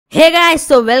Hey guys,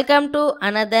 so welcome to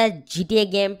another GTA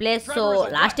gameplay. So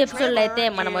last episode లో అయితే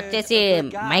మనం వచ్చేసి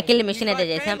మైకిల్ మిషన్ అయితే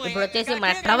చేసాం. ఇప్పుడు వచ్చేసి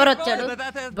మన ట్రెవర్ వచ్చాడు.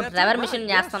 ఇప్పుడు ట్రెవర్ మిషన్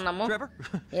చేస్తున్నాము.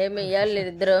 ఏమి ఇయ్యాలి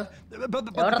ఇద్దరు.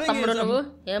 ఎవరు తమ్ముడు నువ్వు?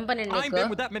 ఏం పని నీకు?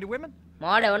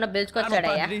 మావాడు ఏమన్నా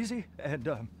పిలుచుకొచ్చాడయ్యా?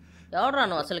 ఎవరు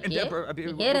నువ్వు అసలుకి?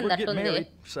 హెయిర్ ఎంత అట్టుంది?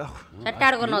 షర్ట్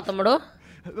ఆడుకున్నావు తమ్ముడు?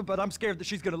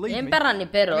 ఏం పేరు నీ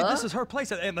పేరు?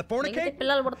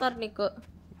 పిల్లలు పుడతారు నీకు.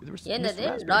 ఏందది?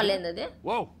 డాల్ ఏందది?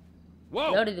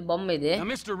 ఎవరిది బొమ్మ ఇది?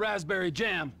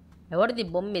 ఎవరిది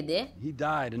బొమ్మ ఇది?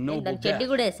 దాని చెడ్డి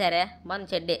కూడా వేసారే మన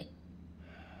చెడ్డి.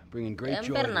 ఏం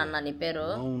పేరు నాన్న నీ పేరు?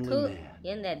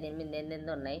 ఏంది దీని మీద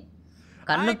ఏందేందో ఉన్నాయి.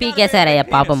 కన్ను పీకేశారయ్యా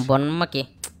పాపం బొమ్మకి.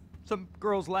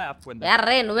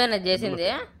 ఎర్రే నువ్వేనా చేసింది?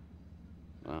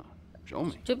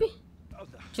 చూపి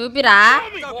చూపిరా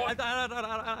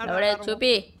ఎవడే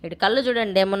చూపి. ఇటు కళ్ళు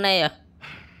చూడండి ఏమున్నాయో.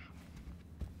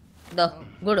 దో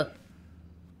గూడు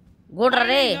గూడ్రా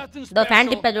రే. దో ఫ్యాన్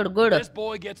తిప్పా చూడు గూడు.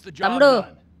 తమ్ముడు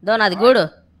దో నాది గూడు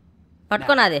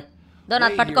పట్టుకో. నాది దో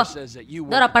నాది పట్టుకో.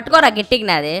 దోరా పట్టుకోరా గిట్టికి.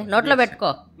 నాది నోట్లో పెట్టుకో,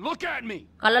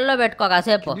 కళ్ళల్లో పెట్టుకో,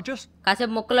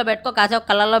 కాసేపు ముక్కులో పెట్టుకో, కాసేపు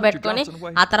కళ్ళల్లో పెట్టుకొని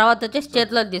ఆ తర్వాత వచ్చేసి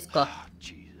చేతిలోకి తీసుకో.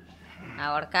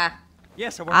 ఉడక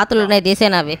ఆతులు ఉన్నాయి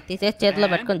తీసేనా? అవి తీసేసి చేతిలో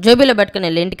పెట్టుకొని జోబీలో పెట్టుకుని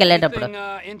వెళ్ళి ఇంటికి వెళ్ళేటప్పుడు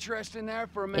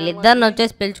వీళ్ళిద్దరిని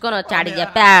వచ్చేసి పిలుచుకొని వచ్చి ఆడికి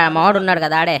చెప్పా. మావాడు ఉన్నాడు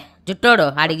కదా ఆడే జుట్టోడు,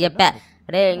 ఆడికి చెప్పా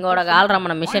రే ఇంకోడ కాలరా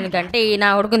మన మిషన్ కంటే ఈ నా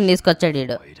ఉడుకుని తీసుకొచ్చాడు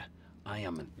వీడు.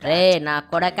 రే నా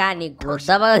కొడక నీ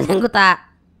గుద్దబా దింగుతా.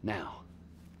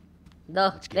 దో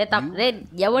రే రే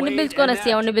ఎవరిని పిలుచుకొని వస్తే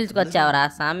ఎవరిని పిలుచుకొచ్చావురా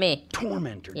సామి?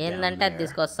 ఏందంటే అది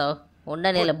తీసుకొస్తావు.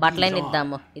 ఉండని బట్టలైన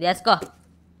ఇద్దాము. ఇది వేసుకో,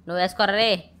 నువ్వు వేసుకోరా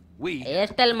రే.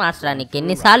 హెయిర్ స్టైల్ మాస్టరా నీకు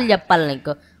ఎన్నిసార్లు చెప్పాలి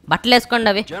నీకు? బట్టలు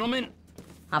వేసుకోండి అవి.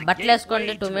 ఆ బట్టలు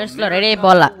వేసుకోండి. 2 minutesలో రెడీ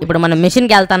అయిపోవాలా. ఇప్పుడు మనం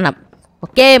మిషన్కి వెళ్తున్నాం.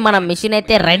 ఓకే మన మిషన్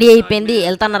అయితే రెడీ అయిపోయింది.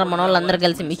 వెళ్తున్నారు మన వాళ్ళందరూ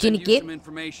కలిసి మిషన్కి.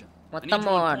 మొత్తం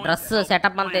డ్రెస్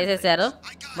సెటప్ అంతా వేసేసారు.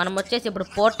 మనం వచ్చేసి ఇప్పుడు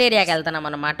పోర్ట్ ఏరియాకి వెళ్తున్నాం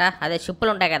అనమాట. అదే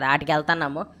షిప్పులు ఉంటాయి కదా వాటికి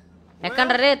వెళ్తున్నాము.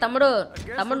 ఎక్కండి రే తమ్ముడు.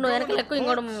 తమ్ముడు నువ్వు వెనకలు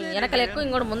ఎక్కువ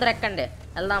ఇంకోటి ముందర ఎక్కండి.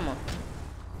 వెళ్దాము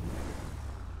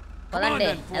పదండి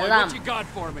వెళ్దాం.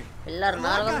 పిల్లర్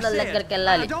 400 దగ్గరికి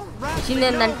వెళ్ళాలి. మిషన్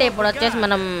ఏంటంటే ఇప్పుడు వచ్చేసి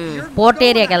మనం పోర్ట్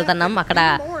ఏరియాకి వెళ్తున్నాం. అక్కడ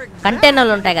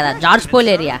కంటైనర్లు ఉంటాయి కదా,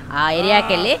 జార్జ్పోల్ ఏరియా. ఆ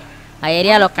ఏరియాకి వెళ్ళి ఆ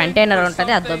ఏరియాలో కంటైనర్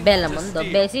ఉంటుంది. అది దొబ్బేళ్ళం. ముందు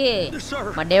దొబ్బేసి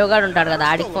మా డేవ్గాడు ఉంటాడు కదా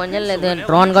ఆడికి ఫోన్ చేయాలి, లేదు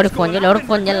డ్రోన్ గాడికి ఫోన్ చేయాలి, ఎవరికి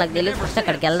ఫోన్ చేయాలి నాకు తెలియదు. ఫస్ట్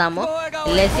అక్కడికి వెళ్దాము.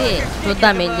 వెళ్ళేసి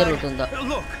చూద్దాం ఏం జరుగుతుందో.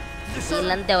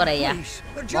 వీళ్ళంతా ఎవరయ్యా?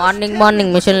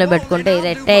 మార్నింగ్ మిషన్లో పెట్టుకుంటే ఇది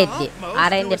ఎట్టే అయింది.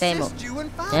 6 అయింది టైము.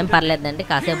 ఏం పర్లేదండి,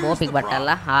 కాసేపు ఓపిక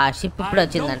పట్టాలా. ఆ షిప్ ఇప్పుడు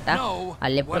వచ్చిందంట.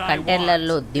 వాళ్ళు ఎప్పుడు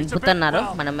కంటైనర్లు దింపుతున్నారు.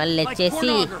 మనం మళ్ళీ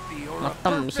వచ్చేసి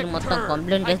మొత్తం మిషన్ మొత్తం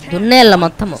కంప్లీట్ చేసి దున్నేళ్ళ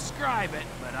మొత్తము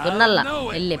దున్నల్లా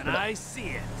వెళ్ళి. ఇప్పుడు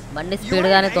బండి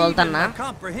స్పీడ్గానే తోలుతున్నా.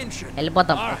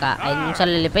 వెళ్ళిపోతాం. ఒక 5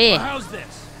 నిమిషాలు వెళ్ళిపోయి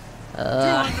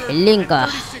వెళ్ళి ఇంకా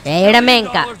వేయడమే.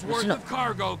 ఇంకా విష్ణు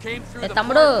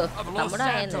తమ్ముడా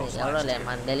ఏంది ఎవరో లేదు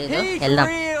మనకు తెలీదు. వెళ్దాం.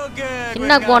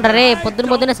 చిన్న కోండ్రే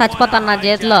పొద్దున్నే చచ్చిపోతాను నా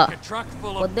చేతిలో.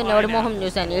 పొద్దున్న ఎవడి మొహం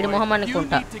చూశాను, ఈడి మొహం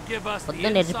అనుకుంటా.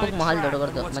 పొద్దున్న ఎరుపుకు మొహాలు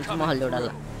చూడకూడదు, మంచి మొహాలు చూడాల.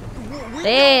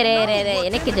 రే రే రే రే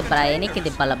వెనక్కి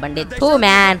తిప్పాలా బండి. టూ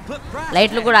మ్యాన్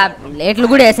లైట్లు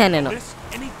కూడా వేసాను నేను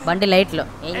బండి లైట్లు.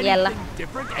 ఏం చేయాలా?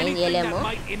 ఏం చేయలేము.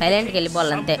 సైలెంట్కి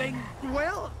వెళ్ళిపోవాలి అంతే.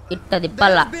 ఇట్ట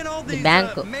తిప్పాలా. ఇది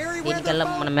బ్యాంకు. దీనికెళ్ళ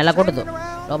మనం వెళ్ళకూడదు,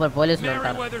 లోపల పోలీసులు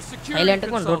ఉంటారు.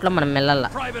 సైలెంట్గా మన రూట్లో మనం వెళ్ళాలా.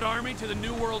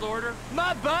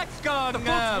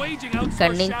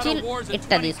 ఇక్కడి నుంచి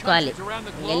ఇట్ట తీసుకోవాలి.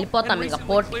 వెళ్ళిపోతాం ఇంకా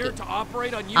పోర్ట్కి.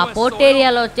 ఆ పోర్ట్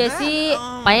ఏరియాలో వచ్చేసి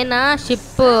పైన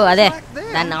షిప్ అదే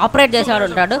దాన్ని ఆపరేట్ చేసేవాడు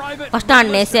ఉంటాడు. ఫస్ట్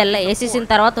ఆడిని వేసేసిన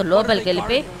తర్వాత లోపలికి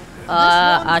వెళ్ళిపోయి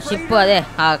ఆ షిప్ అదే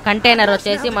ఆ కంటైనర్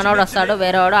వచ్చేసి మనోడు వస్తాడు,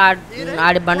 వేరేవాడు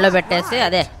ఆడి బండిలో పెట్టేసి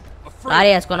అదే లారీ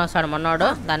వేసుకొని వస్తాడు మనోడు.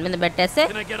 దాని మీద పెట్టేస్తే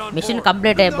మిషన్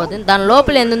కంప్లీట్ అయిపోతుంది. దాని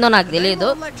లోపల ఏందో నాకు తెలియదు,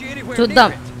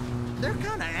 చూద్దాం.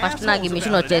 ఫస్ట్ నాకు ఈ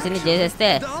మిషన్ వచ్చేసి చేసేస్తే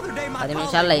 10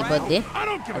 నిమిషాల్లో అయిపోద్ది.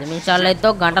 10 నిమిషాల్లో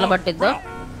అయితే గంటలు పట్టిద్దు.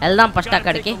 వెళ్దాం ఫస్ట్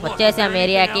అక్కడికి. వచ్చేసాం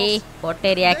ఏరియాకి, పోర్ట్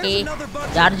ఏరియాకి,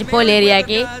 జార్జ్పోల్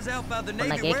ఏరియాకి.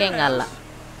 నాకు ఏకేం కాల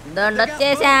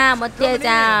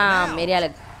వచ్చేసాం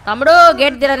ఏరియాలకి. తమ్ముడు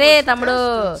గేట్ తిరరే తమ్ముడు.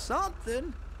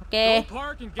 ఓకే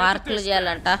పార్కులు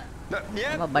చేయాలంట.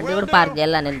 బండి కూడా పార్క్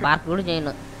చేయాల. నేను పార్క్ కూడా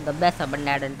చేయను, దొబ్బేస్తా బండి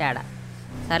ఆడంటే ఆడ.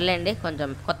 సర్లేండి, కొంచెం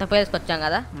కొత్త ప్లేస్కి వచ్చాం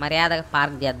కదా, మర్యాదగా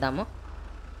పార్క్ చేద్దాము.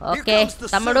 ఓకే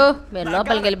తమ్ముడు మీరు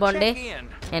లోపలికి వెళ్ళిపోండి,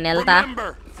 నేను వెళ్తా.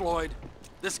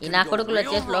 ఈ నా కొడుకులు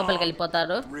వచ్చేసి లోపలికి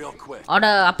వెళ్ళిపోతారు.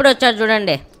 అప్పుడు వచ్చాడు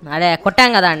చూడండి, అదే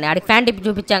కొట్టాం కదా అండి, ఆడికి ఫ్యాన్ టిప్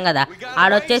చూపించాం కదా,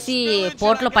 ఆడొచ్చేసి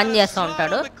పోర్ట్లో పని చేస్తూ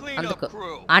ఉంటాడు. అందుకు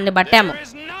ఆడిని పట్టాము.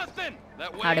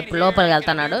 ఆడిప్పుడు లోపలికి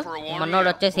వెళ్తున్నాడు. మొన్నోడు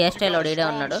వచ్చేసి హెయిర్ స్టైల్ ఈడే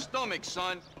ఉన్నాడు.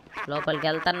 లోపలికి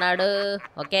వెళ్తున్నాడు.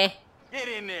 ఓకే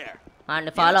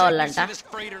వాడిని ఫాలో అవ్వాలంట.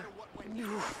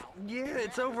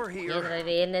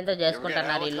 ఏందేంతో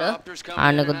చేసుకుంటున్నారు వీళ్ళు.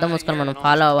 వాడిని గుద్ద మూసుకొని మనం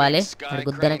ఫాలో అవ్వాలి. వాడి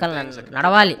గుద్ద వెనకాల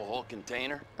నడవాలి.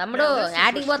 తమ్ముడు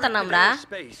యాటికి పోతున్నాం రా.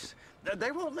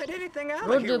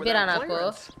 రూట్ చూపిరా నాకు.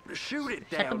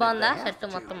 షర్ట్ బాగుందా? షర్ట్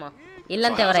మొత్తము.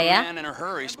 ఇల్లంతా ఎవరయ్యా?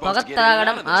 పొగ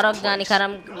తాగడం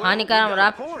హానికరం రా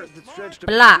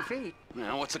పిల్ల.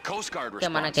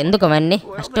 మనకి ఎందుకు అవన్నీ?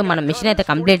 ఫస్ట్ మనం మిషన్ అయితే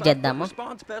కంప్లీట్ చేద్దాము.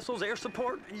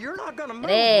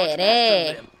 రే రే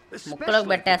ముక్కులోకి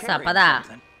పెట్టేస్తా. పదా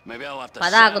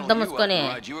పదా గుద్ద మూసుకొని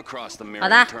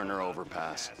పదా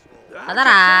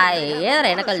పదరా. ఏదరా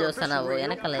వెనకలు చూస్తున్నావు?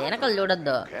 వెనకలు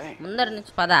చూడొద్దు, ముందర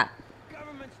నుంచి పద.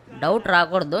 డౌట్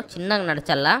రాకూడదు, చిన్నగా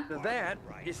నడచల్లా.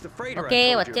 ఓకే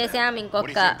వచ్చేసాం.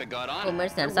 ఇంకొక 2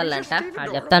 మినిట్స్ నడచాలంట.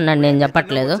 చెప్తాను, నేను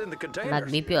చెప్పట్లేదు, నాకు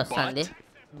బీపీ వస్తుంది.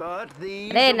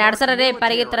 రే నడసరా రే,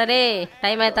 పరిగెత్తరా రే,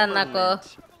 టైం అవుతుంది నాకు.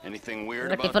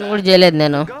 ఇంకా టిఫిన్ కూడా చేయలేదు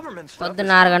నేను.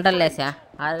 పొద్దున్న 6 గంటలు లేసా.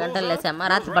 6 గంటలు లేసామా.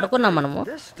 రాత్రి పడుకున్నాం మనము.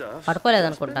 పడుకోలేదు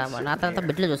అనుకుంటాము. రాత్రంతా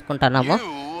బిడ్లు చూసుకుంటున్నాము.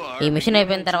 ఈ మిషన్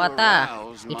అయిపోయిన తర్వాత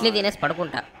ఇడ్లీ తినేసి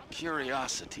పడుకుంటా.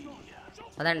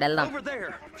 పదండి వెళ్దాం.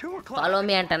 ఫాలో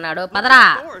మీ అంటున్నాడు. పదరా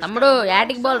తమ్ముడు,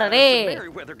 యాటికి బోల్రా రే.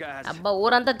 అబ్బా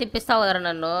ఊరంతా తిప్పిస్తావు కదరా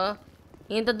నన్ను.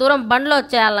 ఇంత దూరం బండ్లో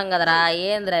వచ్చేయాలం కదరా.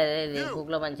 ఏంద్రా ఇది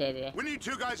గూగుల్లో పంచేది.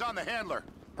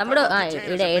 తమ్ముడు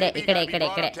ఇక్కడే ఇక్కడే ఇక్కడే ఇక్కడే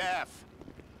ఇక్కడే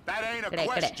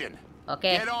ఇక్కడే.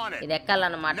 ఓకే ఇది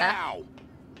ఎక్కాలన్నమాట.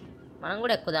 మనం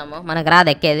కూడా ఎక్కుదాము. మనకు రాదు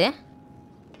ఎక్కేది.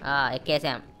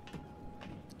 ఎక్కేసాం.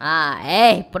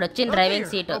 ఇప్పుడు వచ్చింది డ్రైవింగ్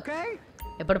సీటు.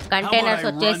 ఇప్పుడు కంటైనర్స్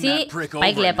వచ్చేసి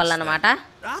పైకి లేపాలన్నమాట.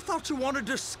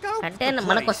 కంటైనర్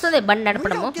మనకు వస్తుంది బండి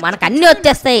నడపడము. మనకు అన్నీ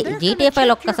వచ్చేస్తాయి. GTA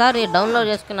 5 ఒక్కసారి డౌన్లోడ్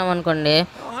చేసుకున్నాం అనుకోండి,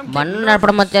 బండి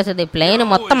నడపడం వచ్చేస్తుంది. ప్లేన్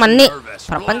మొత్తం అన్నీ,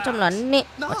 ప్రపంచంలో అన్నీ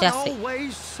వచ్చేస్తాయి.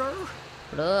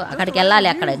 ఇప్పుడు అక్కడికి వెళ్ళాలి.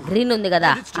 అక్కడ గ్రీన్ ఉంది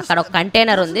కదా, అక్కడ ఒక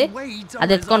కంటైనర్ ఉంది,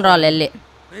 అది ఎత్తుకొని రావాలి. వెళ్ళి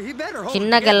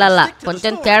చిన్నకి వెళ్ళాలా.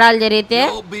 కొంచెం తేడాలు జరిగితే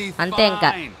అంతే, ఇంకా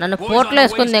నన్ను పోర్ట్లో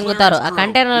వేసుకుని దెంగుతారు. ఆ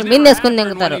కంటైనర్ మీద వేసుకుని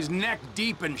దెంగుతారు.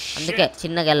 అందుకే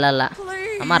చిన్నకి వెళ్ళాలా.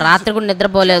 అమ్మ రాత్రి కూడా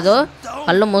నిద్రపోలేదు,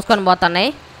 కళ్ళు మూసుకొని పోతున్నాయి.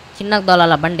 చిన్నకి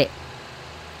దోలాల బండి.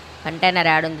 కంటైనర్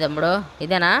యాడుంది తమ్ముడు?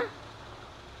 ఇదేనా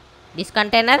this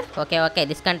container? Okay okay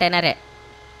this కంటైనరే.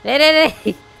 రే రే రే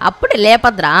అప్పుడు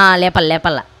లేపద్రా.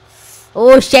 లేపల్లా. ఓ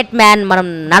షెట్ మ్యాన్, మనం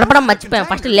నడపడం మర్చిపోయాం.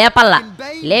 ఫస్ట్ లేపల్లా.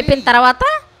 లేపిన తర్వాత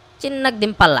చిన్నగా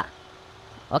దింపల్లా.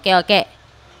 ఓకే ఓకే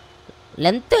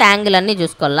లెంత్ యాంగిల్ అన్నీ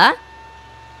చూసుకోవాలా.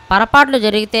 పొరపాట్లు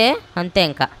జరిగితే అంతే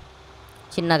ఇంకా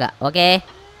చిన్నగా. ఓకే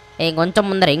ఇంకొంచెం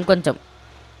ముందర, ఇంకొంచెం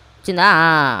చిన్న.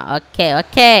 Okay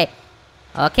okay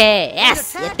okay yes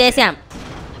ఎత్తేసాం.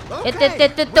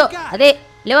 ఎత్తు అదే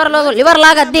లివర్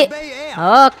లాగా అద్ది.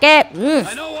 ఓకే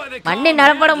బండి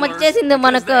నడపడం వచ్చేసింది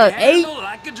మనకు.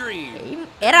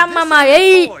 ఎరమ్మమ్మ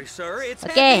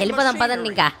ఓకే వెళ్ళిపోదాం పదండి.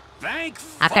 ఇంకా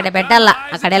అక్కడ పెట్టాలా.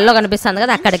 అక్కడ ఎల్లో కనిపిస్తుంది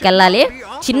కదా, అక్కడికి వెళ్ళాలి.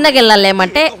 చిన్నగా వెళ్ళాలి.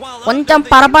 ఏమంటే కొంచెం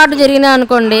పొరపాటు జరిగినా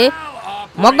అనుకోండి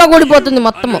మొగ్గ కూడిపోతుంది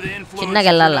మొత్తము. చిన్నగా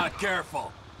వెళ్ళాలా.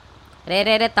 రే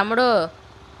రే రే తమ్ముడు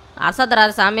అరసద్రా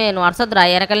సామి, నువ్వు అరసద్రా.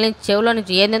 వెనకల నుంచి చెవులో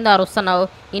నుంచి ఏందేందో అరుస్తున్నావు.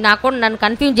 ఈ నాకు నన్ను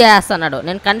కన్ఫ్యూజ్ చేస్తున్నాడు.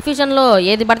 నేను కన్ఫ్యూజన్లో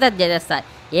ఏది పడితే అది చేసేస్తా.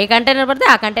 ఏ కంటైనర్ పడితే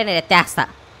ఆ కంటైనర్ ఎత్తేస్తా.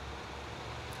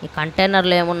 ఈ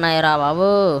కంటైనర్లు ఏమున్నాయిరా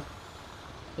బాబు.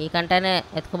 ఈ కంటైనర్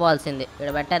ఎత్తుకుపోవాల్సింది. ఇక్కడ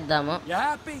పెట్టేద్దాము.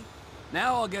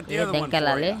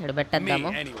 దెంకెళ్ళాలి. ఇక్కడ పెట్టేద్దాము.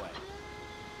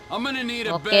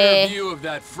 ఓకే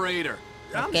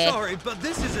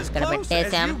ఇక్కడ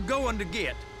పెట్టేసాం.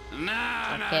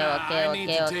 ఓకే ఓకే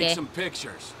ఓకే ఓకే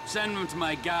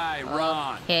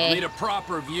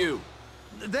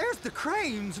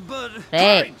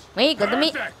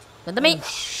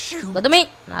గుద్దమి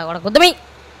నా కూడా గుద్దమి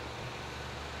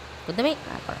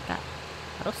నా కొడక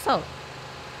అరుస్తావు.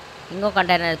 ఇంకో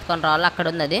కంటైనర్ ఎత్తుకొని రావాలి. అక్కడ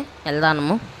ఉంది, అది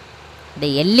వెళ్దాము. అది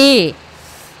వెళ్ళి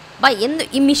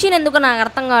ఈ మిషన్ ఎందుకు నాకు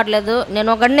అర్థం కావట్లేదు. నేను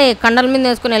ఒకడిని కండల మీద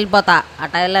వేసుకుని వెళ్ళిపోతా ఆ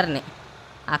టైలర్ని,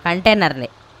 ఆ కంటైనర్ని.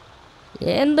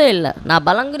 ఏందో ఇలా నా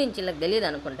బలం గురించి వీళ్ళకి తెలియదు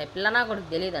అనుకుంటా. పిల్లనా కూడా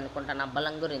తెలియదు అనుకుంటా నా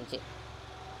బలం గురించి.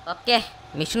 ఓకే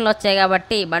మిషన్లు వచ్చాయి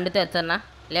కాబట్టి బండితో ఎత్తున్నా.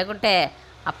 లేకుంటే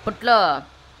అప్పట్లో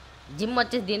జిమ్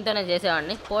వచ్చేసి దీంతోనే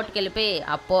చేసేవాడిని. పోర్ట్కి వెళ్ళిపోయి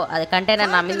అది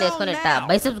కంటైనర్ నా మీద వేసుకొని ఇట్టా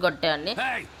బైసెప్స్ కొట్టేవాడిని.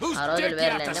 ఆ రోజులు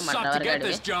వేరులేండి మా డ్రైవర్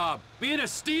గాడివి.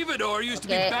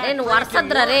 నువ్వు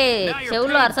అరసద్రా రే,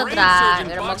 చెవుల్లో అరసద్రా.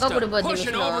 ఇక్కడ మొగ్గ గుడిపోద్ది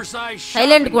మిషన్.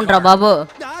 సైలెంట్గా ఉంటా బాబు.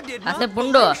 కాసేపు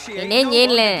ఉండు, నేనేం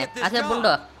చేయనులే. కాసేపు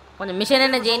ఉండు, కొంచెం మిషన్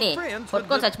అయినా చేయని.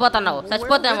 కొట్టుకొని చచ్చిపోతున్నావు.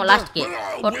 చచ్చిపోతామో లాస్ట్కి.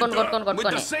 కొట్టుకొని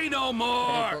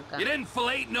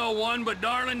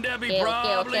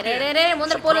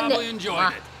ముందర పోలింది.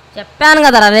 చెప్పాను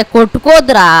కదరా రే,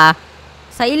 కొట్టుకోద్దురా,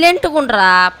 సైలెంట్గా ఉండరా.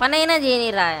 పని అయినా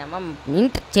చేయనిరా.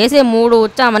 ఇంటి చేసే 3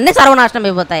 ఉచ్చామన్నీ సర్వనాశనం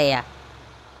అయిపోతాయ్యా.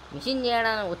 మిషన్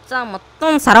చేయడానికి ఉత్సాహం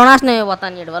మొత్తం సర్వనాశనం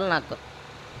అయిపోతాను వీటి వల్ల నాకు.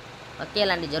 ఓకే,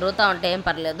 ఇలాంటివి జరుగుతూ ఉంటే ఏం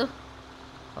పర్లేదు.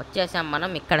 వచ్చేసాం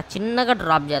మనం. ఇక్కడ చిన్నగా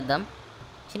డ్రాప్ చేద్దాం,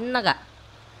 చిన్నగా.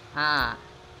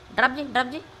 డ్రాప్ చేయి,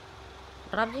 డ్రాప్ చేయి,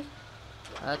 డ్రాప్ చేయి.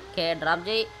 ఓకే, డ్రాప్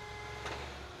చేయి,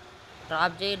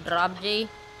 డ్రాప్ చేయి, డ్రాప్ చేయి,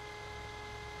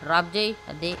 డ్రాప్ చేయి.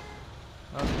 అది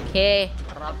ఓకే,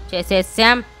 డ్రాప్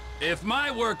చేసేసాం.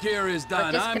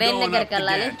 క్రేన్ దగ్గరికి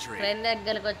వెళ్ళాలి. క్రేన్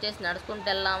దగ్గరికి వచ్చేసి నడుచుకుంటూ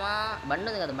వెళ్దామా? బండి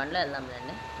ఉంది కదా, బండిలో వెళ్దాం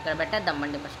లేండి. ఇక్కడ పెట్టేద్దాం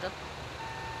బండి ఫస్ట్.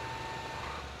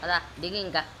 అదా దిగి.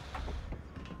 ఇంకా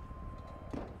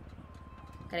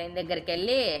క్రేన్ దగ్గరికి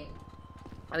వెళ్ళి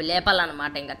అవి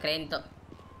లేపాలన్నమాట. ఇంకా క్రెయిన్తో,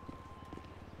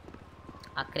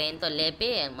 ఆ క్రెయిన్తో లేపి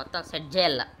మొత్తం సెట్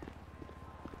చేయాల.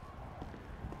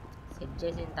 సెట్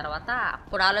చేసిన తర్వాత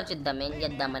అప్పుడు ఆలోచిద్దాం ఏం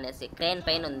చేద్దాం అనేసి. క్రెయిన్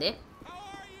పైన ఉంది,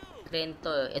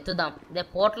 క్రెయిన్తో ఎత్తుదాం. అదే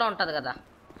పోర్ట్లో ఉంటుంది కదా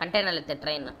కంటైనర్లు ఎత్తే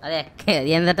ట్రైన్, అదే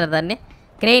ఏంటంటారు దాన్ని,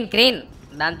 క్రెయిన్. క్రెయిన్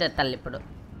దాంతో ఎత్తాలి. ఇప్పుడు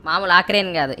మామూలు ఆ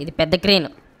క్రెయిన్ కాదు, ఇది పెద్ద క్రెయిన్.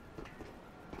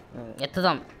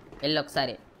 ఎత్తుదాం వెళ్ళి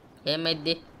ఒకసారి.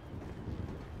 ఏమైద్ది,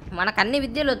 మనకు అన్ని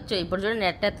విద్యలు వచ్చు. ఇప్పుడు చూడండి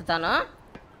ఎత్తెత్తుతాను,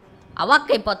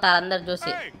 అవాక్ అయిపోతారు అందరు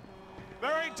చూసి.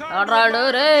 రాడు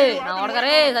రే, నా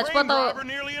కొడకరే చచ్చిపోతావు.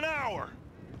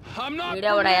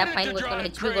 వీడియో కూడా పైన కొట్టుకొని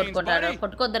హెచ్పి కొట్టుకుంటాడు.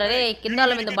 కొట్టుకోద్దురా రే, కింద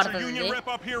వాళ్ళ మీద పడుతుంది.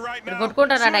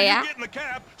 కొట్టుకుంటాడాడయ్యా,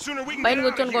 పైన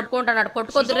కూర్చొని కొట్టుకుంటాడు.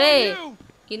 కొట్టుకోద్దు రే,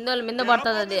 కింద వాళ్ళ మీద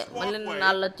పడుతుంది. అది మళ్ళీ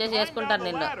వాళ్ళు వచ్చేసి వేసుకుంటారు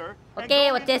నిన్ను. ఓకే,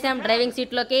 వచ్చేసాం డ్రైవింగ్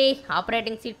సీట్లోకి,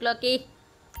 ఆపరేటింగ్ సీట్లోకి.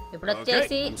 ఇప్పుడు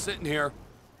వచ్చేసి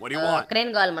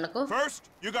క్రేన్ కావాలి మనకు.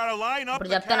 ఇప్పుడు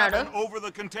చెప్తున్నాడు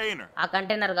ఆ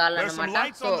కంటైనర్ కావాలన్నమాట.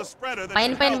 సో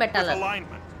పైన పైన పెట్టాలి.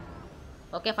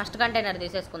 Okay, first container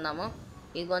తీసేసుకుందాము.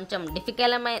 ఇది కొంచెం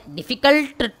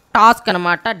డిఫికల్ట్ టాస్క్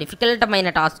అనమాట, డిఫికల్టమైన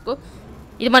టాస్క్.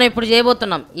 ఇది మనం ఇప్పుడు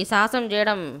చేయబోతున్నాం. ఈ సాహసం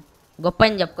చేయడం గొప్ప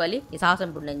అని చెప్పుకోవాలి. ఈ సాహసం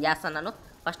ఇప్పుడు నేను చేస్తున్నాను.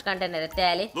 First container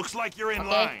ఎత్తేయాలి.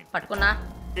 ఓకే, పట్టుకున్నా.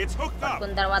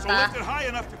 పట్టుకున్న తర్వాత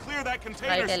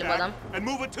రైట్ వెళ్ళిపోదాం.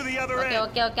 Okay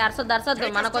okay okay, అరసొద్దు అరసొద్దు,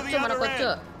 మనకొచ్చు మనకొచ్చు.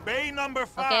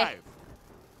 Okay,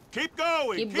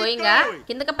 keep గోయింగా.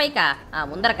 కిందక పైకా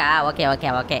ముందరకా? Okay okay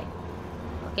okay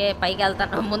okay, పైకి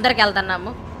వెళ్తాను, ముందరికి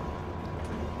వెళ్తున్నాము.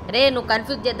 రే నువ్వు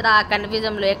కన్ఫ్యూజ్ చేద్దురా, ఆ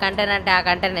కన్ఫ్యూజన్లో ఏ కంటైనర్ అంటే ఆ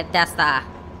కంటైనర్ ఎత్తేస్తా.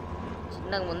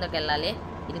 చిన్నగా ముందుకు వెళ్ళాలి.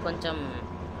 ఇది కొంచెం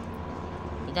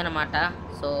ఇదనమాట.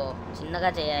 సో చిన్నగా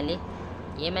చేయాలి.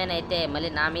 ఏమైనా అయితే మళ్ళీ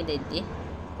నా మీద ఇద్ది.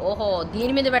 ఓహో,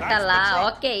 దీని మీద పెట్టాలా?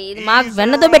 ఓకే, ఇది మాకు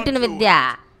వెన్నతో పెట్టిన విద్య.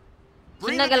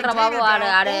 చిన్నగా వెళ్ళరా బాబు.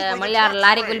 ఆడు మళ్ళీ ఆడ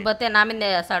లారీకి వెళ్ళిపోతే నా మీద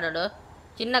వేస్తాడు.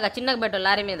 చిన్నగా పెట్టు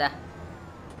లారీ మీద.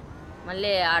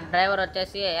 మళ్ళీ ఆ డ్రైవర్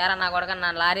వచ్చేసి ఏరా నా కొడక నా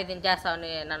లారీ దించేస్తావు,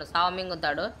 నన్ను సావ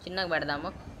మింగుతాడు. చిన్నగా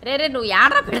పెడదాము. రే నువ్వు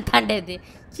ఏడరా పెడతా అంటే ఇది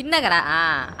చిన్నగా రా.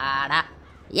 ఆడ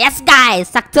ఎస్ గాయ్స్,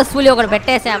 సక్సెస్ఫుల్లీ ఒకటి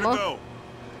పెట్టేసాము.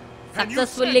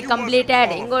 Successfully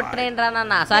completed. ఇంకో ట్రైన్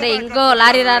రానన్నా, సారీ ఇంకో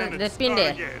లారీ రెస్పిండి,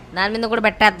 దాని మీద కూడా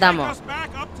పెట్టేద్దాము.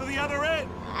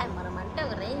 మనం అంటే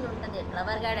ఒక రేంజ్ ఉంటుంది.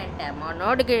 ట్రెవర్ గార్డ్ అంటే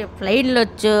మనోడికి ఫ్లైట్లు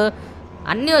వచ్చు,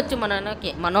 అన్నీ వచ్చు.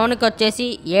 మనోనికి వచ్చేసి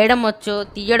ఏయడం వచ్చు,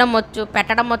 తీయడం వచ్చు,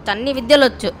 పెట్టడం వచ్చు, అన్ని విద్యలు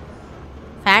వచ్చు.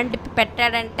 ఫ్యాన్ టిప్పి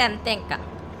పెట్టాడంటే అంతే ఇంకా.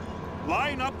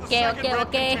 ఓకే ఓకే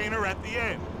ఓకే,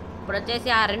 ఇప్పుడు వచ్చేసి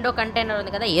ఆ రెండో కంటైనర్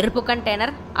ఉంది కదా, ఎరుపు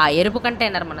కంటైనర్. ఆ ఎరుపు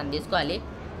కంటైనర్ మనం తీసుకోవాలి.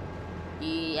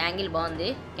 ఈ యాంగిల్ బాగుంది,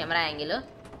 కెమెరా యాంగిల్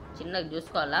చిన్నగా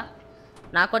చూసుకోవాలా.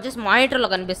 నాకు వచ్చేసి మానిటర్లో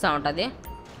కనిపిస్తూ ఉంటుంది.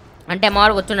 అంటే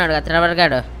మామూలుగా వచ్చున్నాడు కదా ట్రెవర్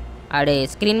గాడు, ఆడి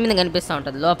స్క్రీన్ మీద కనిపిస్తూ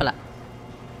ఉంటుంది లోపల.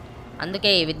 అందుకే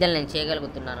ఈ విద్యలు నేను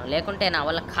చేయగలుగుతున్నాను, లేకుంటే నా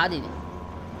వల్ల కాదు ఇది.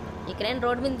 ఈ క్రేన్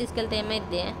రోడ్ మీద తీసుకెళ్తే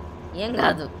ఏమైద్ది? ఏం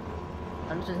కాదు,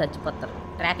 మనుషులు చచ్చిపోతారు,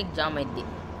 ట్రాఫిక్ జామ్ అయిద్ది.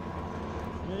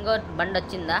 ఇంకో బండి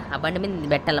వచ్చిందా, ఆ బండి మీద ఇది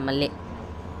పెట్టాలి. మళ్ళీ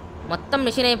మొత్తం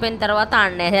మిషన్ అయిపోయిన తర్వాత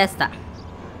వేసేస్తా.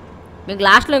 మీకు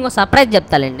లాస్ట్లో ఇంకో సర్ప్రైజ్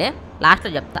చెప్తాలండి, లాస్ట్లో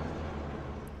చెప్తా.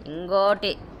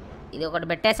 ఇంకోటి ఇది ఒకటి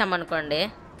పెట్టేసామనుకోండి,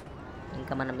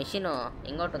 ఇంకా మన మిషన్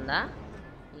ఇంకోటి ఉందా,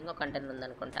 ఇంకో కంటైనర్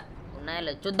ఉందనుకుంటా, ఉన్నాయో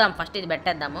లేదు చూద్దాం. ఫస్ట్ ఇది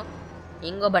పెట్టేద్దాము.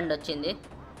 ఇంకో బండి వచ్చింది,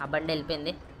 ఆ బండి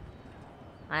వెళ్ళిపోయింది.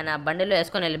 ఆయన ఆ బండిలో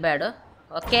వేసుకొని వెళ్ళిపోయాడు.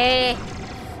 ఓకే,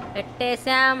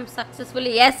 పెట్టేసాం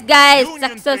successfully. Yes guys,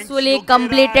 successfully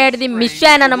completed the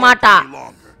machine అన్నమాట.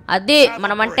 అది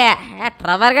మనమంటే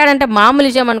ట్రెవర్ గార్డ్ అంటే మామూలు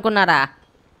విషయం అనుకున్నారా?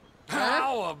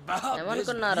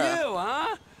 ఏమనుకున్నారు?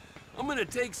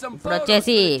 ఇప్పుడు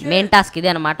వచ్చేసి మెయిన్ టాస్క్ ఇదే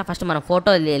అనమాట. ఫస్ట్ మనం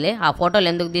ఫోటోలు తీయాలి. ఆ ఫోటోలు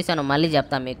ఎందుకు తీసానో మళ్ళీ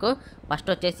చెప్తాను మీకు. ఫస్ట్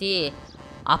వచ్చేసి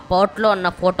ఆ పోర్ట్లో ఉన్న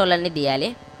ఫోటోలన్నీ తీయాలి.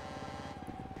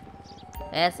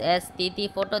 ఎస్ తీ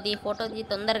ఫోటో తీ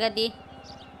తొందరగా తీ.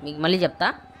 మీకు మళ్ళీ చెప్తా.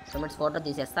 2 minutes ఫోటో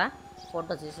తీసేస్తా.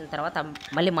 ఫోటో తీసిన తర్వాత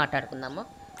మళ్ళీ మాట్లాడుకుందాము.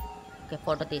 ఓకే,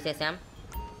 ఫోటో తీసేసాం.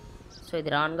 సో ఇది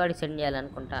రాన్ గాడికి సెండ్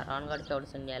చేయాలనుకుంటా. రాన్ గాడికి ఎవరు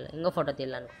సెండ్ చేయాలి? ఇంకో ఫోటో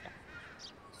తీయాలనుకుంటా.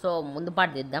 సో ముందు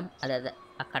పాటు తీద్దాం. అదే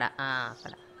అక్కడ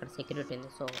సెక్యూరిటీ ఉంది.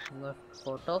 సో ఇంకో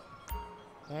ఫోటో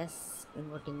ఎస్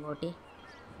ఇంకోటి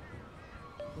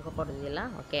ఇంకో ఫోటో తీయాలా.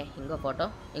 ఓకే ఇంకో ఫోటో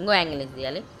ఇంకో యాంగిల్ నుంచి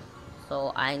తీయాలి. సో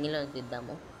ఆ యాంగిల్లో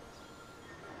తీద్దాము.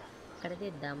 ఇక్కడ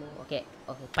తీద్దాము. ఓకే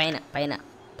పైన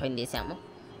తీసాము.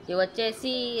 ఇవి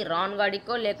వచ్చేసి రాన్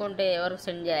గాడికో లేకుంటే ఎవరు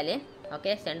సెండ్ చేయాలి.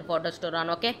 Okay send photos to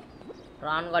Ron. Okay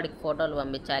రాన్ గాడికి ఫోటోలు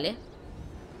పంపించాలి.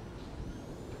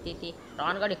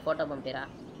 రాన్ గాడికి ఫోటో పంపిరా.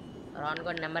 రాన్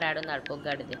గాడి నెంబర్ యాడ్ ఉంది. ఆడు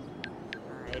పొగ్గాడిది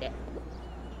ఐడియా.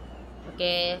 ఓకే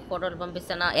ఫోటోలు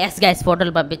పంపిస్తానా. ఎస్ గైస్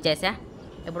ఫోటోలు పంపించేసా.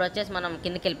 ఇప్పుడు వచ్చేసి మనం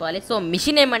కిందకి వెళ్ళిపోవాలి. సో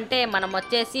మిషన్ ఏమంటే మనం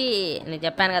వచ్చేసి నేను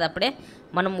చెప్పాను కదా అప్పుడే,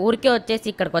 మనం ఊరికే వచ్చేసి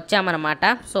ఇక్కడికి వచ్చామన్నమాట.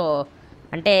 సో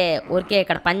అంటే ఊరికే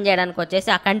ఇక్కడ పని చేయడానికి వచ్చేసి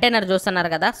ఆ కంటైనర్ చూస్తున్నారు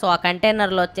కదా. సో ఆ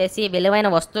కంటైనర్లో వచ్చేసి విలువైన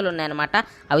వస్తువులు ఉన్నాయన్నమాట.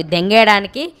 అవి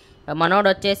దెంగేయడానికి మనోడు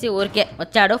వచ్చేసి ఊరికే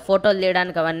వచ్చాడు ఫోటోలు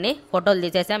తీయడానికి. అవన్నీ ఫోటోలు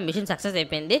తీసేసాం. మిషన్ సక్సెస్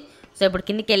అయిపోయింది. సో ఇప్పుడు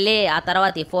కిందికి వెళ్ళి ఆ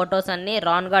తర్వాత ఈ ఫొటోస్ అన్నీ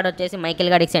రాన్ గార్డ్ వచ్చేసి మైకిల్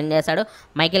గాడికి సెండ్ చేశాడు.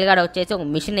 మైకిల్ గార్డ్ వచ్చేసి ఒక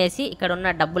మిషన్ వేసి ఇక్కడ ఉన్న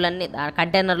డబ్బులన్నీ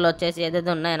కంటైనర్లో వచ్చేసి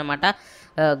ఏదేదో ఉన్నాయన్నమాట,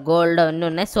 గోల్డ్ అన్నీ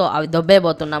ఉన్నాయి. సో అవి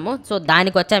దొబ్బేయబోతున్నాము. సో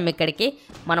దానికి వచ్చాము ఇక్కడికి.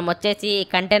 మనం వచ్చేసి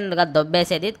కంటైనర్గా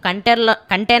దొబ్బేసేది.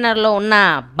 కంటైనర్లో ఉన్న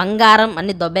బంగారం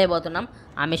అన్నీ దొబ్బేయబోతున్నాం.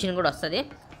 ఆ మిషన్ కూడా వస్తుంది.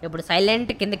 ఇప్పుడు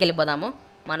సైలెంట్ కిందకి వెళ్ళిపోదాము.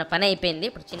 మన పని అయిపోయింది.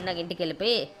 ఇప్పుడు చిన్నగా ఇంటికి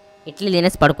వెళ్ళిపోయి ఇడ్లీ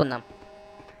తినేసి పడుకుందాం.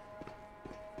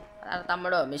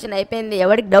 తమ్ముడు మిషన్ అయిపోయింది,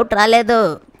 ఎవరికి డౌట్ రాలేదు.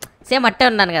 సేమ్ అట్టే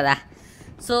ఉన్నాను కదా.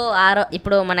 సో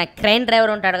ఇప్పుడు మన క్రైన్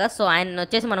డ్రైవర్ ఉంటాడు కదా. సో ఆయన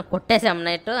వచ్చేసి మనం కొట్టేసాం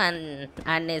నైట్.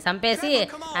 ఆయన్ని చంపేసి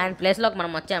ఆయన ప్లేస్లోకి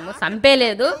మనం వచ్చాము.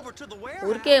 చంపేలేదు,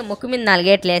 ఊరికే ముక్కు మీద 4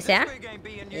 గేట్లు వేసా.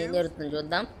 ఏం జరుగుతుంది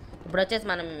చూద్దాం. ఇప్పుడు వచ్చేసి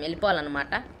మనం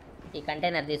వెళ్ళిపోవాలన్నమాట. ఈ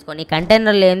కంటైనర్ తీసుకొని. ఈ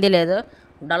కంటైనర్లో ఏంది లేదు,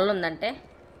 డల్ ఉందంటే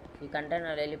ఈ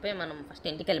కంటైనర్ వెళ్ళిపోయి మనం ఫస్ట్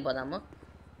ఇంటికి వెళ్ళిపోదాము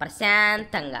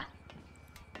ప్రశాంతంగా.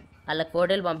 వాళ్ళ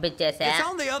కోడలు పంపించేసా.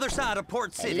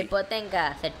 వెళ్ళిపోతే ఇంకా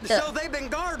సెట్.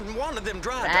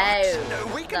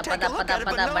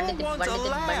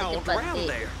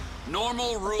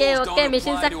 Okay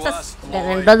machine success.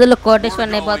 2 రోజులు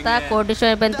కోటేశ్వరం అయిపోతా.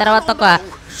 కోటేశ్వరం అయిపోయిన తర్వాత ఒక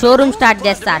షోరూమ్ స్టార్ట్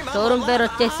చేస్తా. షోరూమ్ పేరు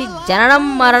వచ్చేసి జననం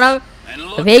మరణం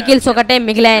వెహికల్స్ ఒకటే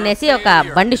మిగిలాయనేసి ఒక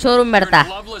బండి షోరూమ్ పెడతా.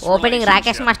 ఓపెనింగ్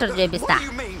రాకేష్ మాస్టర్ చేపిస్తా.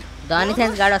 ధోని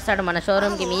సెన్స్ గాడు వస్తాడు మన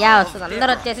షోరూమ్కి. మియా వస్తుంది.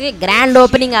 అందరు వచ్చేసి గ్రాండ్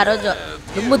ఓపెనింగ్. ఆ రోజు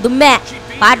దుమ్మే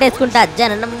పాటేసుకుంటా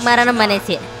జననం మరణం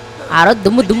అనేసి. ఆ రోజు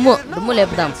దుమ్ము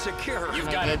లేపుదాం.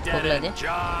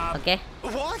 ఓకే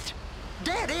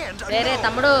వేరే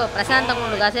తమ్ముడు ప్రశాంతంగా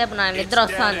ఉండు కాసేపు. నా నిద్ర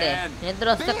వస్తుంది. నిద్ర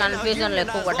వస్తే కన్ఫ్యూజన్లో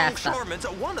ఎక్కువ కొట్టేస్తా.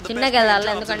 చిన్నగా వెళ్ళాలి,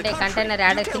 ఎందుకంటే కంటైనర్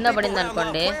యాడ్ కింద పడింది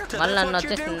అనుకోండి మళ్ళీ నన్ను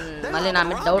వచ్చేసి మళ్ళీ నా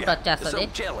మీద డౌట్ వచ్చేస్తుంది.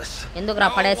 ఎందుకు రా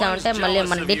పడేసామంటే మళ్ళీ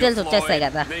మన డీటెయిల్స్ వచ్చేస్తాయి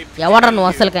కదా, ఎవరు నువ్వు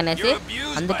అసలు కనేసి.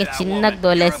 అందుకే చిన్నగా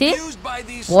తోలేసి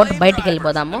పోర్ట్ బయటికి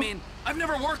వెళ్ళిపోదాము.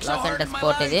 లాస్ ఏంజల్స్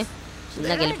పోర్ట్ ఇది.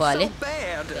 చిన్నగా వెళ్ళిపోవాలి.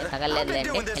 తగలేదు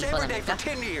అంటే వెళ్ళిపోదాం. ఇంకా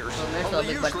 2 మినిట్స్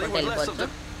ఓపిక పట్టుకుంటే వెళ్ళిపోవచ్చు.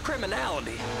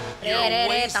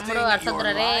 రే తమ్ముడు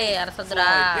అరసద్దురా. అరసద్దురా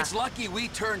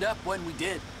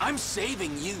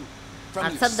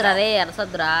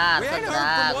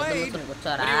గుద్దు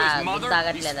కూర్చోరా. గుద్దు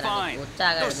ఆగట్లేదురా,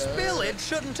 కూర్చోగలదు.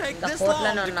 ఇంకా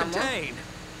పోట్లోనే ఉన్నాము.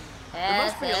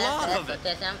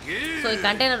 వచ్చేసాం. సో ఈ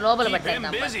కంటైనర్ లోపల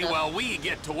పెట్టేద్దాం.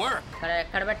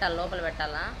 ఎక్కడ పెట్టాలి? లోపల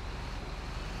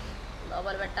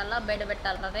పెట్టాలా బయట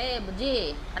పెట్టాలరా? రే బుజ్జి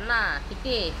అన్నా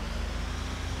కిట్టి.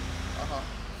 ఓహో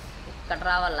ఇక్కడ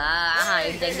రావాలా?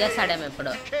 ఇది దగ్గేస్తాడేమో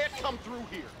ఇప్పుడు.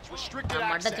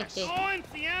 మడ్డ చిట్టి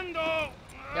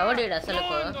ఎవడు అసలు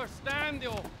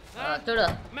చూడు.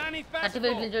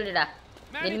 సర్టిఫికెట్లు చూడుడా.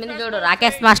 దీని మీద చూడు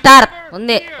రాకేష్ మాస్టర్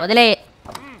ఉంది.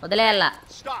 వదిలేయాల.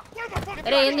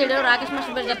 రే ఏంది రాకేష్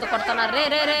మాస్టర్ పేరు చెప్తే కొడుతున్నారు.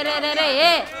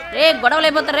 రే గొడవలు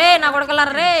అయిపోతారు. రే నా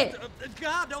కొడుకులారా. రే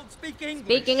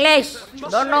speak English.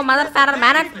 Don't know mother father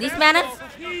manners. This manners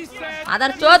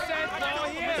mother చోత్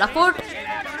లఫూట్.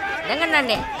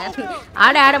 దెంగండి.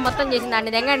 ఆడే మొత్తం చేసింది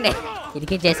అండి. దెంగండి.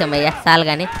 ఇదికి చేసామయ్యా చాలు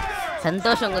కానీ.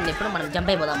 సంతోషంగా ఉంది. ఇప్పుడు మనం జంప్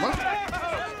అయిపోదాము.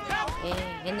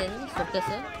 ఏంది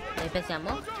suitcase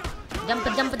వేపేసాము. Jump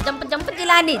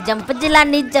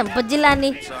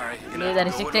Jilani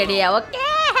restrict idea. Okay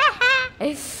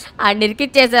ఆ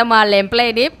నిరికిచ్చేసాము వాళ్ళ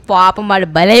ఎంప్లాయీని. పాపం వాడు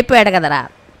బలైపోయాడు కదరా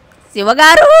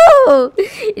శివగారు.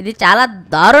 ఇది చాలా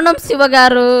దారుణం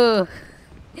శివగారు.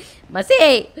 మసీ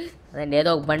అదండి ఏదో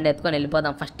ఒక బండి ఎత్తుకొని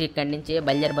వెళ్ళిపోదాం. ఫస్ట్ ఇక్కడి నుంచి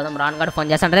బయలుదేరిపోదాం. రాన్ గారు ఫోన్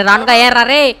చేస్తాను. రే రాన్ గా ఏరా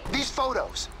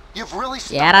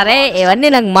రే ఇవన్నీ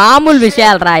నాకు మామూలు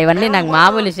విషయాలు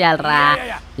రా.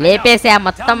 లేపేసా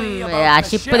మొత్తం. ఆ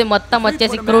షిప్ది మొత్తం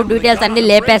వచ్చేసి క్రూ డీటెయిల్స్ అన్ని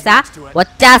లేపేసా.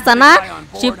 వచ్చేస్తానా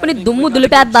షిప్ని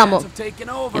దులిపేద్దాము.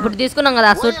 ఇప్పుడు తీసుకున్నాం కదా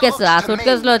ఆ సూట్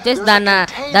కేసులో వచ్చేసి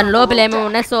దాని లోపల ఏమేమి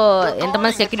ఉన్నాయి. సో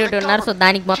ఎంతమంది సెక్యూరిటీ ఉన్నారు. సో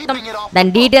దానికి మొత్తం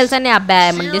దాని డీటెయిల్స్ అన్ని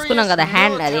మనం తీసుకున్నాం కదా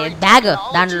హ్యాండ్ అది బ్యాగ్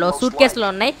దాంట్లో సూట్ కేసులో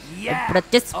ఉన్నాయి. ఇప్పుడు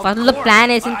వచ్చేసి ఫస్ట్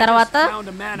ప్లాన్ వేసిన తర్వాత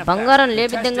బంగారం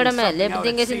లేపి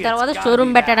దింగేసిన తర్వాత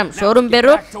షోరూమ్ పెట్టడం. షోరూమ్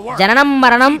పేరు జననం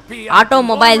మరణం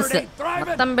ఆటోమొబైల్స్.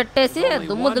 మొత్తం పెట్టేసి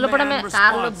దుమ్ము దులపడమే.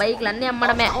 కార్లు బైక్లు అన్నీ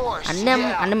అమ్మడమే.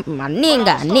 అన్నీ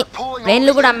ఇంకా అన్ని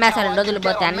ట్రైన్లు కూడా అమ్మేస్తారు 2 రోజులు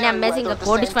పోతే. అన్నీ అమ్మేసి ఇంకా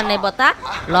కోటీశ్వరుని అయిపోతా.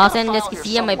 లాస్ ఏంజల్స్కి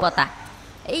సీఎం అయిపోతా.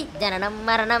 జననం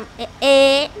మరణం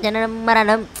జననం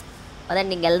మరణం.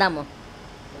 అదండి ఇంక వెళ్దాము.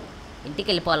 ఇంటికి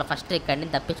వెళ్ళిపోవాలి ఫస్ట్. ఇక్కడి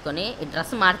నుంచి తప్పించుకొని ఈ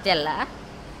డ్రెస్ మార్చేలా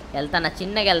వెళ్తాను.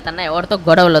 చిన్నగా వెళ్తాను. ఎవరితో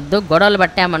గొడవలు వద్దు. గొడవలు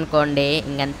పట్టామనుకోండి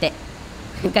ఇంకంతే.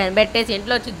 ఇంకా పెట్టేసి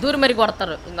ఇంట్లో వచ్చి దూరం మరి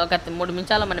కొడతారు. ఇంకొక 3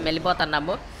 నిమిషాలు మనం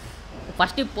వెళ్ళిపోతున్నాము.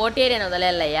 ఫస్ట్ ఈ పోటీ ఏరియాని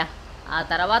వదిలేయ్యా. ఆ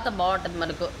తర్వాత బాగుంటుంది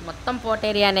మనకు. మొత్తం పోటీ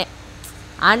ఏరియానే.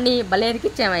 ఆడిని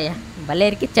బలేరికిచ్చామయ్యా.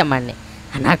 బలేరికిచ్చామండి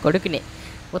నా కొడుకుని.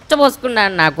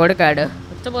 ఉచ్చపోసుకున్నాడు నా కొడుకాడు.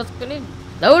 ఉచ్చపోసుకుని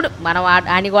దౌడు. మనం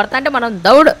ఆని కొడతా అంటే మనం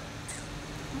దౌడు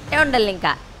ఉండాలి.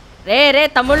 ఇంకా రే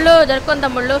తమ్ముళ్ళు జరుపుకొని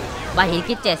తమ్ముళ్ళు. బాగా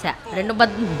ఇరికిచ్చేసా.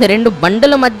 2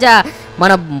 బండుల మధ్య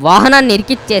మన వాహనాన్ని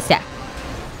ఇరికిచ్చేసా.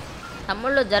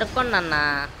 తమ్ముళ్ళు జరుపుకోండి అన్న.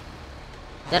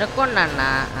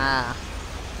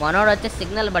 మనోడు వచ్చి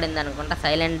సిగ్నల్ పడింది అనుకుంటా.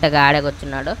 సైలెంట్గా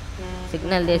ఆడేకొచ్చున్నాడు.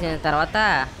 సిగ్నల్ తీసిన తర్వాత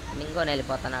ఇంకోని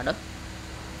వెళ్ళిపోతున్నాడు.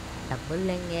 డబ్బులు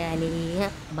లెంగేయాలి.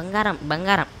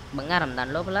 బంగారం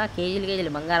దాని లోపల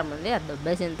కేజీలు బంగారం ఉంది. అది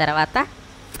దొబ్బేసిన తర్వాత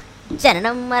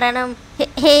జననం మరణం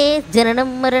జననం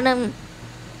మరణం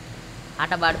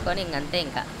ఆట పాడుకొని ఇంకంతే.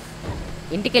 ఇంకా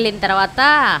ఇంటికి వెళ్ళిన తర్వాత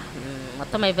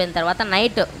మొత్తం అయిపోయిన తర్వాత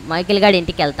నైట్ మైకిల్ గారి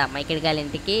ఇంటికి వెళ్తా. మైకిల్ గారి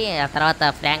ఇంటికి. ఆ తర్వాత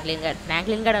ఫ్రాంక్లిన్ గారు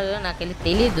నాకు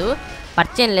తెలీదు,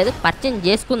 పరిచయం లేదు. పరిచయం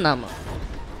చేసుకుందాము.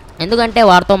 ఎందుకంటే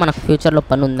వారితో మనకు ఫ్యూచర్లో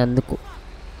పని ఉంది. అందుకు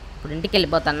ఇప్పుడు ఇంటికి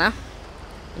వెళ్ళిపోతానా.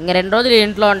 ఇంకా 2 రోజులు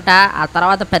ఇంట్లో ఉంటా. ఆ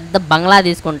తర్వాత పెద్ద బంగ్లా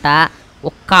తీసుకుంటా.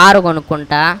 ఒక కారు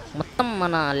కొనుక్కుంటా. మొత్తం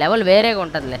మన లెవెల్ వేరేగా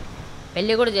ఉంటుందిలే.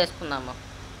 పెళ్ళి కూడా చేసుకుందాము.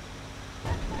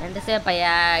 ఎంతసేపు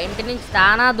అయ్యా. ఇంటి నుంచి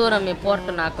చాలా దూరం ఈ పోర్ట్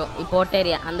నాకు. ఈ పోర్ట్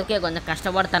ఏరియా. అందుకే కొంచెం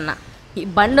కష్టపడుతున్నా. ఈ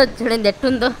బండి వచ్చి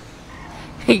ఎట్టుందో.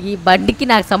 ఈ బండికి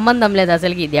నాకు సంబంధం లేదు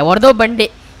అసలుకి. ఇది ఎవరిదో బండి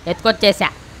ఎత్తుకొచ్చేసా.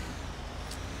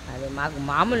 అది మాకు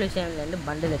మామూలు విషయం లేదండి.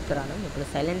 బండిలు ఎత్తుకురాను. ఇప్పుడు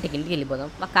సైలెంట్గా ఇంటికి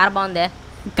వెళ్ళిపోదాం. మా కారు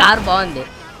బాగుంది.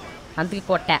 అందుకే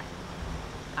కొట్టా.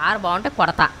 కారు బాగుంటే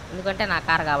కొడతా. ఎందుకంటే నా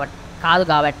కారు కాదు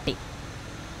కాబట్టి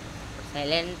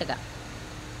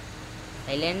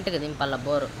సైలెంట్గా దింపల్ల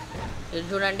బోరు. ఇది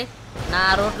చూడండి. నా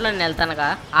రూట్లో నేను వెళ్తానుగా.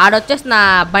 ఆడొచ్చేసి నా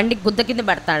బండి గుద్ద కింద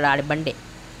పెడతాడు. ఆడి బండి.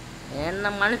 ఏమన్నా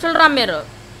మనుషులు రా మీరు.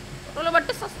 రూలు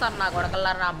బట్టి వస్తారు నా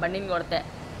కొడకల్లారు నా బండిని కొడితే.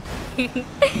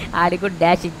 ఆడికి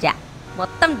డాష్ ఇచ్చా.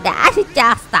 మొత్తం డాష్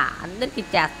ఇచ్చేస్తా. అందరికి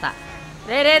ఇచ్చేస్తా.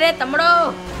 రే తమ్ముడు.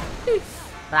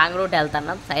 రాంగ్ రూట్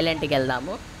వెళ్తున్నాం. సైలెంట్కి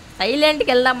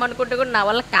వెళ్దాం అనుకుంటే కూడా నా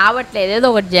వల్ల కావట్లేదు. ఏదో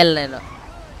ఒకటి చేయాలి నేను.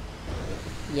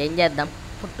 ఏం చేద్దాం.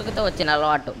 పుట్టుకతో వచ్చిన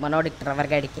అలవాటు మనోడికి ట్రెవర్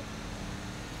గాడికి.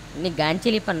 ఇన్ని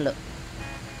గాంచీలి పనులు.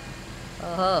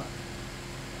 ఓహో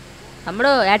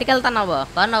తమ్ముడు ఏటికి వెళ్తున్నావు?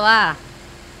 బాగున్నావా?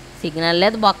 సిగ్నల్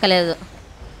లేదు, బొక్కలేదు.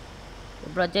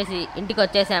 ఇప్పుడు వచ్చేసి ఇంటికి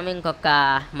వచ్చేసాము.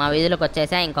 మా వీధిలోకి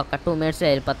వచ్చేసా. ఇంకొక 2 మినిట్స్లో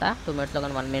వెళ్ళిపోతా. 2 మినిట్స్లో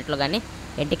కానీ 1 మినిట్లో కానీ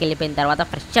ఇంటికి వెళ్ళిపోయిన తర్వాత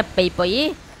ఫ్రెష్ అప్ అయిపోయి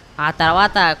ఆ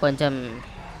తర్వాత కొంచెం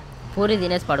పూరి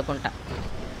తినేసి పడుకుంటా.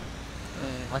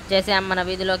 వచ్చేసాం మన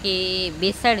వీధిలోకి.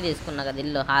 బీచ్ సైడ్ తీసుకున్నా కదా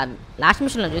ఇల్లు. లాస్ట్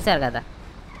మిషన్లో చూశారు కదా.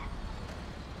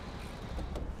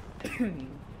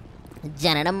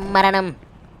 జననం మరణం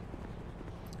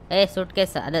సూట్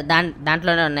కేసు అదే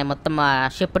దాంట్లోనే ఉన్నాయి మొత్తం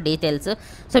షిప్ డీటెయిల్స్.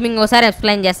 సో మీకు ఒకసారి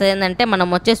ఎక్స్ప్లెయిన్ చేస్తుంది ఏంటంటే, మనం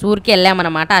వచ్చేసి ఊరికి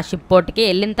వెళ్ళామన్నమాట. ఆ షిప్ పోర్ట్కి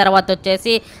వెళ్ళిన తర్వాత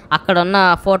వచ్చేసి అక్కడ ఉన్న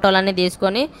ఫోటోలన్నీ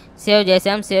తీసుకొని సేవ్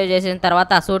చేసిన తర్వాత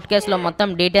ఆ సూట్ కేసులో మొత్తం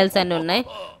డీటెయిల్స్ అన్నీ ఉన్నాయి.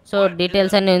 సో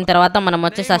డీటెయిల్స్ అన్నీ ఉన్న తర్వాత మనం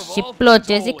వచ్చేసి ఆ షిప్లో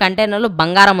వచ్చేసి కంటైనర్లో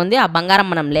బంగారం ఉంది. ఆ బంగారం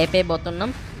మనం లేపైపోతున్నాం.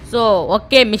 సో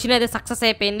ఓకే, మిషన్ అయితే సక్సెస్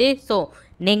అయిపోయింది. సో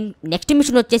నెక్స్ట్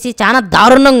మిషన్ వచ్చేసి చాలా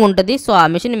దారుణంగా ఉంటుంది. సో ఆ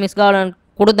మిషన్ మిస్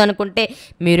కావాలనుకూడదు అనుకుంటే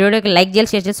మీ వీడియోకి లైక్ చేసి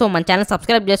షేర్ చేసి సో మన ఛానల్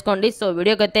సబ్స్క్రైబ్ చేసుకోండి. సో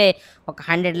వీడియోకి అయితే ఒక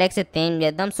 100 లైక్స్ అయితే ఏం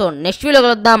చేద్దాం. సో నెక్స్ట్ వీడియో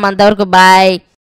కలుద్దాం. అంతవరకు బాయ్.